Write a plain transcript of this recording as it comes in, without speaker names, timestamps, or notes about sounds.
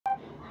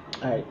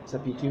Alright, what's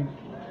up YouTube?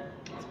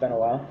 It's been a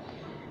while.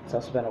 It's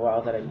also been a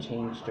while that I've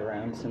changed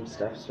around some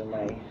stuff, so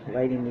my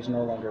lighting is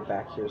no longer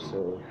back here,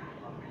 so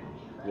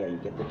yeah, you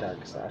get the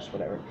dark slash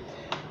whatever.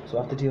 So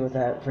I'll have to deal with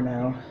that for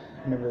now.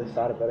 I never really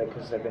thought about it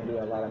because I've been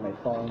doing a lot on my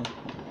phone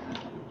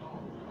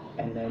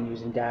and then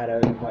using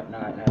data and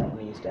whatnot, and I don't want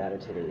to use data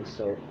today,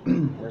 so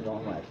we're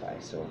going Wi-Fi,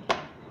 so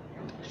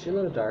it's a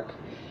little dark.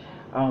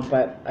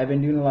 But I've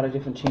been doing a lot of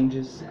different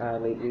changes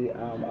lately.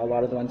 A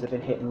lot of the ones I've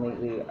been hitting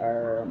lately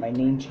are my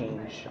name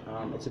change.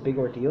 It's a big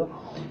ordeal.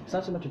 It's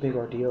not so much a big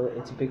ordeal,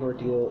 it's a big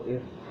ordeal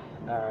if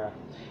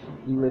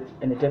you live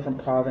in a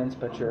different province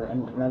but you're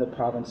in another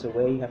province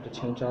away. You have to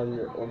change all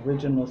your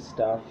original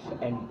stuff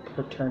and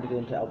turn it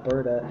into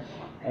Alberta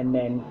and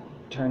then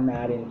turn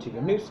that into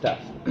your new stuff.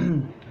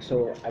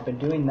 So I've been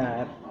doing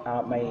that.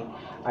 My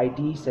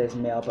ID says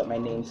male, but my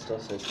name still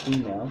says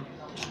female.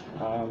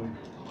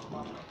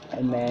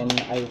 And then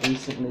I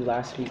recently,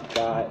 last week,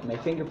 got my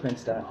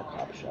fingerprints done at the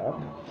cop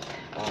shop.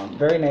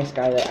 Very nice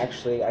guy that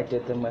actually I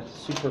did them with,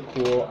 super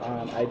cool.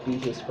 I'd be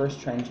his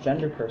first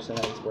transgender person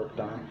that he's worked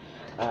on.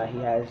 He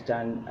has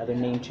done other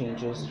name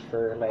changes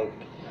for like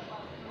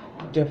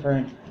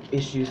different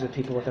issues with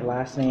people with their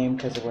last name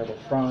because of where they're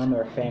from,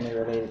 or family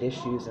related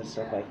issues and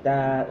stuff like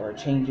that, or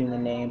changing the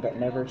name, but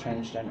never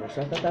transgender.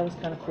 So I thought that was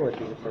kind of cool to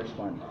be the first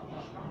one.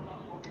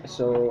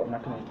 So I'm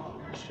not going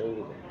to show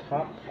you the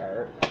top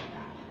part,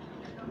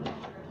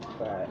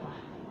 but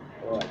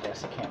well, I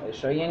guess I can't really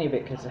show you any of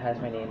it because it has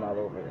my name all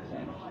over the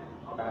thing.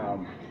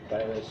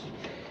 But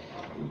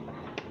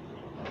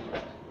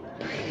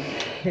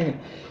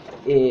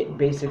it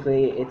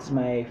basically, it's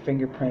my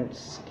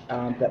fingerprints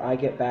that I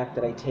get back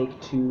that I take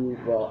to,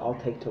 well, I'll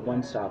take to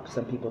One Stop.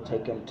 Some people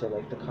take them to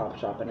like the cop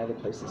shop and other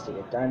places to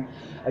get done.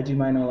 I do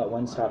mine all at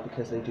One Stop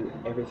because they do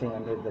everything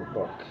under the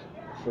book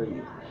for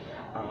you.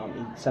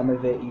 Some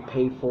of it you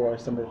pay for,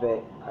 some of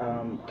it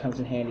comes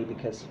in handy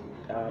because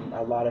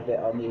a lot of it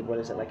I'll need, what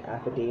is it, like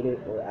affidavit,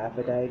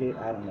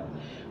 I don't know,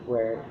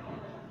 where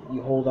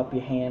you hold up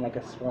your hand like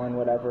a sworn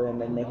whatever, and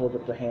then they hold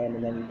up their hand,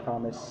 and then you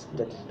promise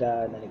da da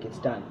da, and then it gets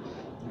done.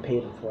 You pay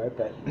them for it,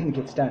 but it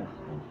gets done.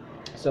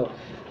 So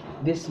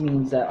this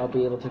means that I'll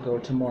be able to go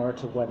tomorrow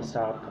to One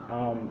Stop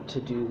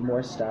to do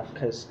more stuff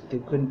because they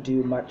couldn't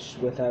do much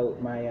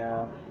without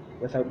my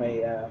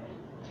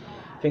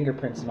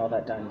fingerprints and all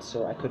that done,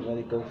 so I couldn't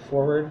really go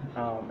forward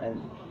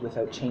and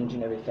without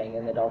changing everything,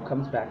 and it all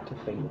comes back to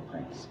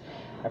fingerprints.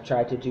 I've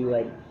tried to do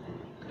like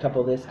a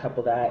couple this,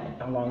 couple that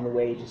along the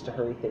way just to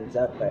hurry things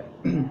up, but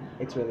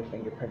it's really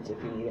fingerprints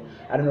if you need it.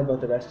 I don't know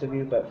about the rest of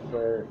you, but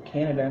for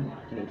Canada,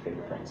 you need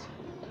fingerprints.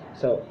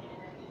 So,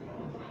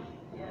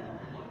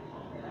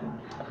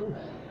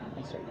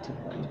 that's right, 2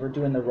 points. We're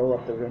doing the roll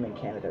up the room in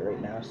Canada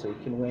right now, so you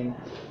can win.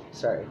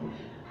 Sorry,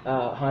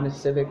 Honda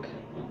Civic.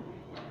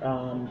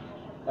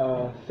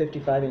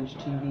 55-inch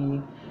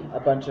TV, a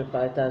bunch of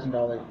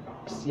 $5,000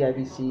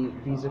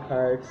 CIBC Visa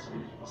cards,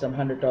 some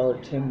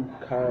 $100 Tim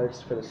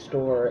cards for the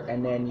store,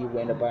 and then you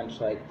win a bunch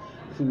like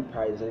food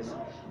prizes.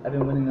 I've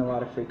been winning a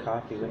lot of free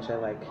coffee, which I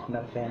like. I'm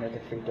not a fan of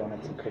the free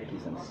donuts and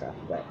cookies and stuff,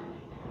 but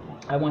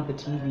I want the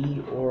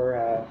TV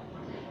or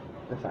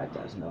the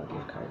 $5,000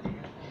 gift card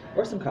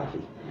or some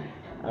coffee.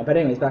 But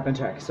anyways, back on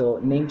track. So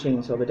name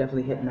change, so I'll be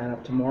definitely hitting that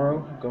up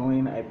tomorrow.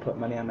 I put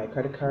money on my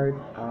credit card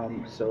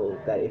so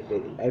that if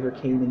it ever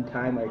came in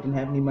time where I didn't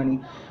have any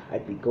money,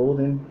 I'd be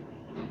golden.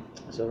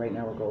 So right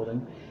now we're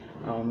golden.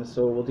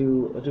 So we'll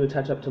do a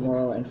touch up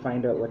tomorrow and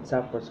find out what's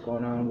up, what's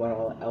going on, what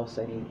all else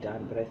I need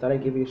done. But I thought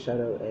I'd give you a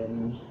shout out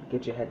and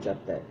get you a heads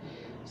up that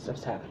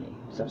stuff's happening,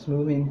 stuff's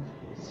moving,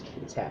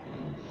 it's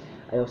happening.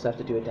 I also have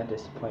to do a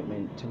dentist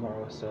appointment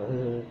tomorrow,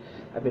 so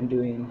I've been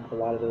doing a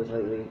lot of those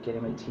lately,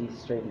 getting my teeth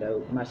straightened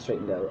out. Not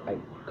straightened out,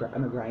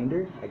 I'm a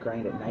grinder. I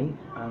grind at night,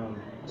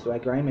 so I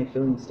grind my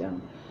fillings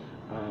down.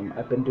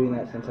 I've been doing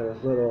that since I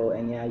was little,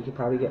 and yeah, you could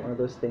probably get one of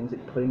those things that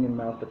you put in your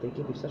mouth, but they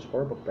give you such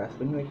horrible breath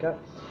when you wake up,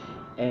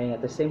 and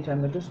at the same time,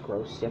 they're just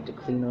gross. You have to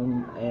clean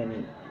them,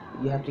 and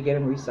you have to get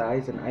them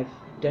resized, and I've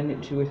done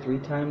it 2 or 3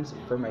 times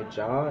for my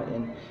jaw,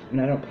 and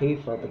I don't pay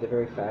for it, but the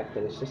very fact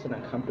that it's just an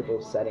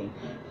uncomfortable setting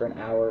for an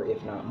hour,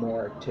 if not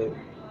more, to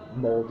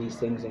mold these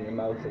things in your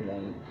mouth and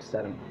then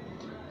set them.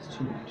 It's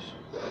too much.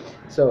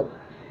 So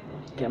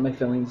get my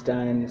fillings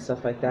done and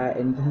stuff like that,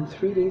 and then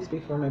 3 days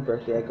before my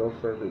birthday I go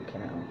for a root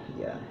canal.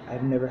 Yeah,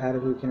 I've never had a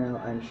root canal.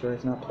 I'm sure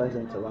it's not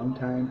pleasant. It's a long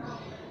time,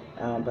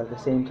 but at the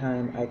same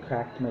time I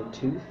cracked my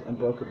tooth and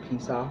broke a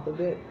piece off of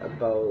it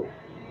about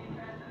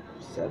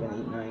 7,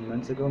 8, 9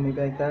 months ago,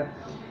 maybe like that,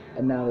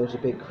 and now there's a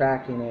big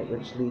crack in it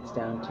which leads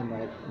down to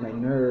my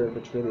nerve,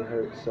 which really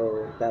hurts,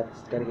 so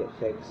that's got to get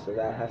fixed, so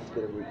that has to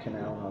get a root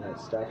canal and all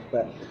that stuff.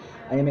 But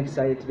I am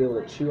excited to be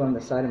able to chew on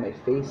the side of my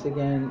face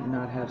again,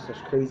 not have such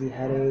crazy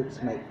headaches,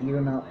 my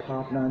ear not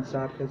pop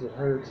non-stop because it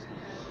hurts.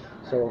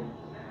 So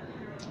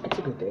it's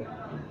a good day.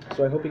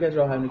 So I hope you guys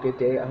are all having a good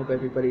day. I hope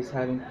everybody's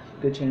having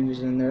good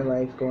changes in their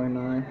life going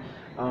on.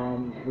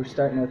 We're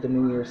starting out the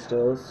new year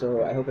still,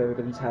 so I hope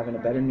everybody's having a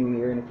better new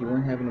year. And if you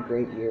weren't having a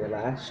great year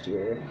last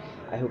year,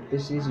 I hope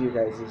this is your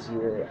guys'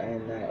 year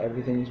and that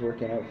everything's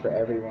working out for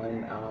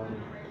everyone.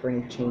 For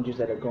any changes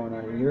that are going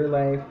on in your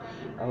life,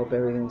 I hope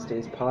everything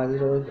stays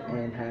positive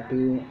and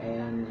happy,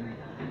 and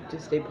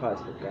just stay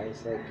positive,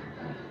 guys. Like,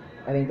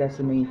 I think that's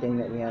the main thing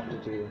that we have to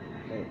do.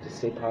 Like, just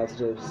stay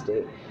positive,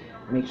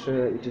 make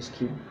sure that we just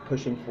keep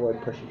pushing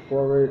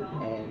forward,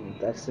 and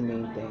that's the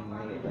main thing,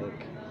 right?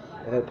 Like,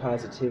 without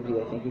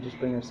positivity, I think we just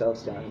bring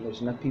ourselves down, and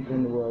there's enough people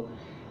in the world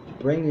to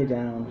bring you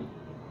down.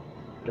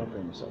 Don't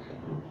bring yourself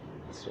down.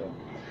 So,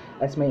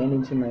 that's my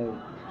ending to my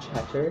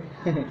chatter.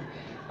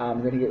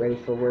 I'm gonna get ready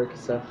for work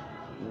stuff.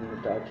 And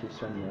the dog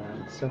keeps running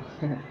around. So,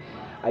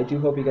 I do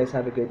hope you guys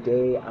have a good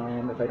day.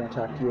 If I don't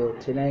talk to you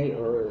tonight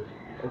or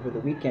over the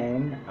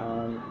weekend,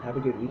 have a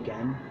good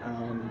weekend.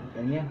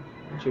 And yeah,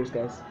 cheers,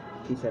 guys.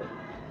 Peace out.